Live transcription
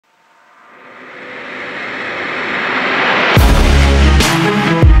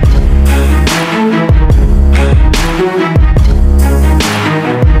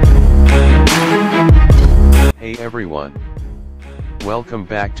everyone. Welcome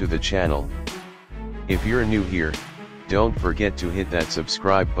back to the channel. If you're new here, don't forget to hit that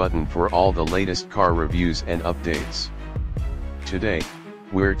subscribe button for all the latest car reviews and updates. Today,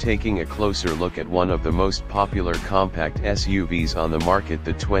 we're taking a closer look at one of the most popular compact SUVs on the market,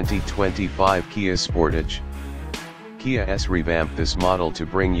 the 2025 Kia Sportage. Kia has revamped this model to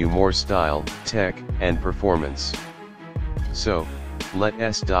bring you more style, tech, and performance. So,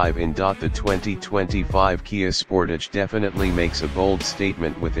 let's dive in. The 2025 Kia Sportage definitely makes a bold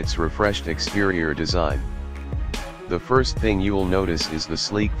statement with its refreshed exterior design. The first thing you'll notice is the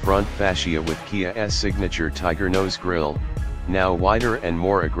sleek front fascia with Kia's signature tiger nose grille, now wider and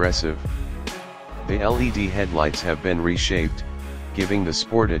more aggressive. The LED headlights have been reshaped, giving the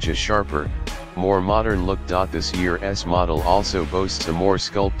Sportage a sharper, more modern look. This year's model also boasts a more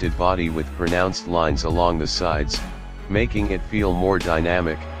sculpted body with pronounced lines along the sides, making it feel more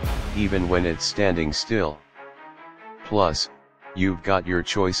dynamic, even when it's standing still. Plus, you've got your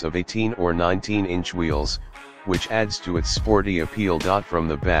choice of 18 or 19-inch wheels, which adds to its sporty appeal. From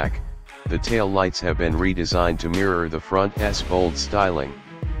the back, the tail lights have been redesigned to mirror the front's bold styling.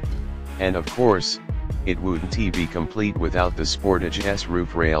 And of course, it wouldn't be complete without the Sportage's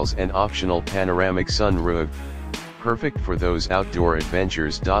roof rails and optional panoramic sunroof, perfect for those outdoor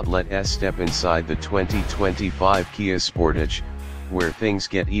adventures. Let's step inside the 2025 Kia Sportage, where things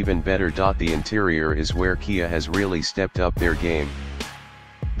get even better. The interior is where Kia has really stepped up their game.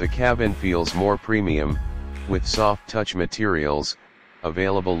 The cabin feels more premium, with soft touch materials,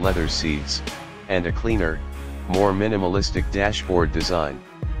 available leather seats, and a cleaner, more minimalistic dashboard design.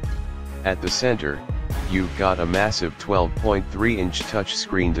 At the center, you've got a massive 12.3-inch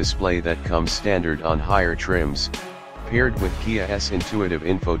touchscreen display that comes standard on higher trims, paired with Kia's intuitive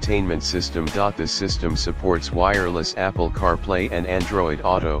infotainment system. This system supports wireless Apple CarPlay and Android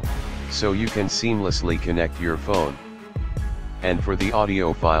Auto, so you can seamlessly connect your phone. And for the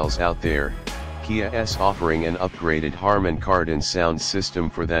audiophiles out there, Kia's offering an upgraded Harman Kardon sound system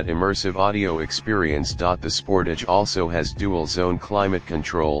for that immersive audio experience. The Sportage also has dual-zone climate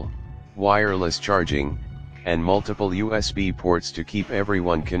control, wireless charging, and multiple USB ports to keep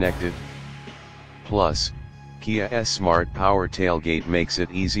everyone connected. Plus, Kia's smart power tailgate makes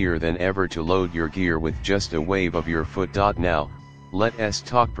it easier than ever to load your gear with just a wave of your foot. Now, let's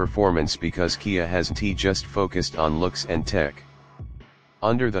talk performance, because Kia hasn't just focused on looks and tech.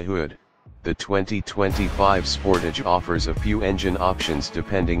 Under the hood, the 2025 Sportage offers a few engine options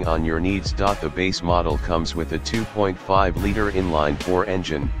depending on your needs. The base model comes with a 2.5-liter inline-4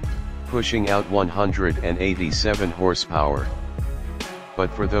 engine, pushing out 187 horsepower.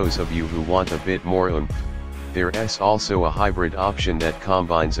 But for those of you who want a bit more oomph, there's also a hybrid option that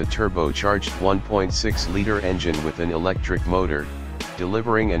combines a turbocharged 1.6-liter engine with an electric motor,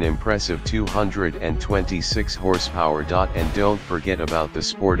 delivering an impressive 226 horsepower. And don't forget about the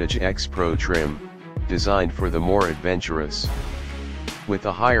Sportage X Pro trim, designed for the more adventurous. With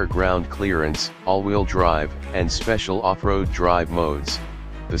a higher ground clearance, all-wheel drive, and special off-road drive modes,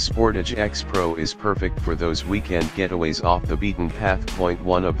 the Sportage X Pro is perfect for those weekend getaways off the beaten path.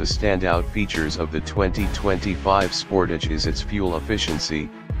 One of the standout features of the 2025 Sportage is its fuel efficiency,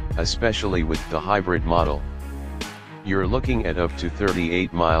 especially with the hybrid model. You're looking at up to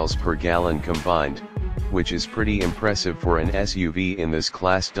 38 miles per gallon combined, which is pretty impressive for an SUV in this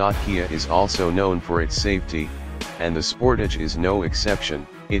class. Kia is also known for its safety, and the Sportage is no exception.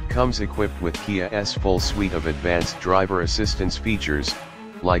 It comes equipped with Kia's full suite of advanced driver assistance features,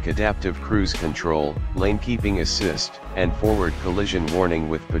 like adaptive cruise control, lane keeping assist, and forward collision warning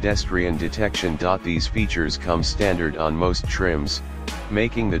with pedestrian detection. These features come standard on most trims,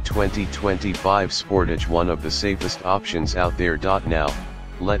 making the 2025 Sportage one of the safest options out there. Now,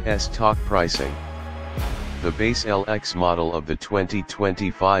 let's talk pricing. The base LX model of the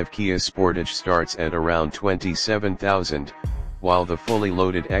 2025 Kia Sportage starts at around $27,000, while the fully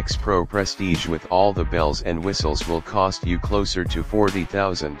loaded X Pro Prestige with all the bells and whistles will cost you closer to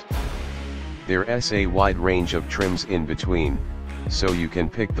 $40,000. There's a wide range of trims in between, so you can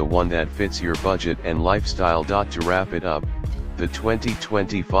pick the one that fits your budget and lifestyle. To wrap it up, the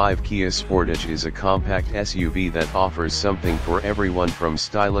 2025 Kia Sportage is a compact SUV that offers something for everyone, from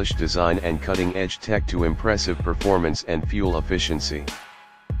stylish design and cutting-edge tech to impressive performance and fuel efficiency.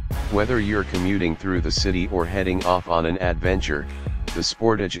 Whether you're commuting through the city or heading off on an adventure, the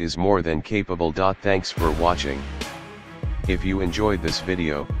Sportage is more than capable. Thanks for watching. If you enjoyed this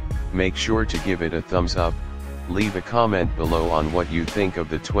video, make sure to give it a thumbs up, leave a comment below on what you think of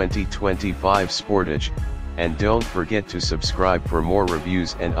the 2025 Sportage, and don't forget to subscribe for more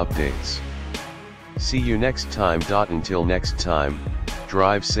reviews and updates. See you next time. Until next time,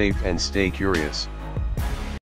 drive safe and stay curious.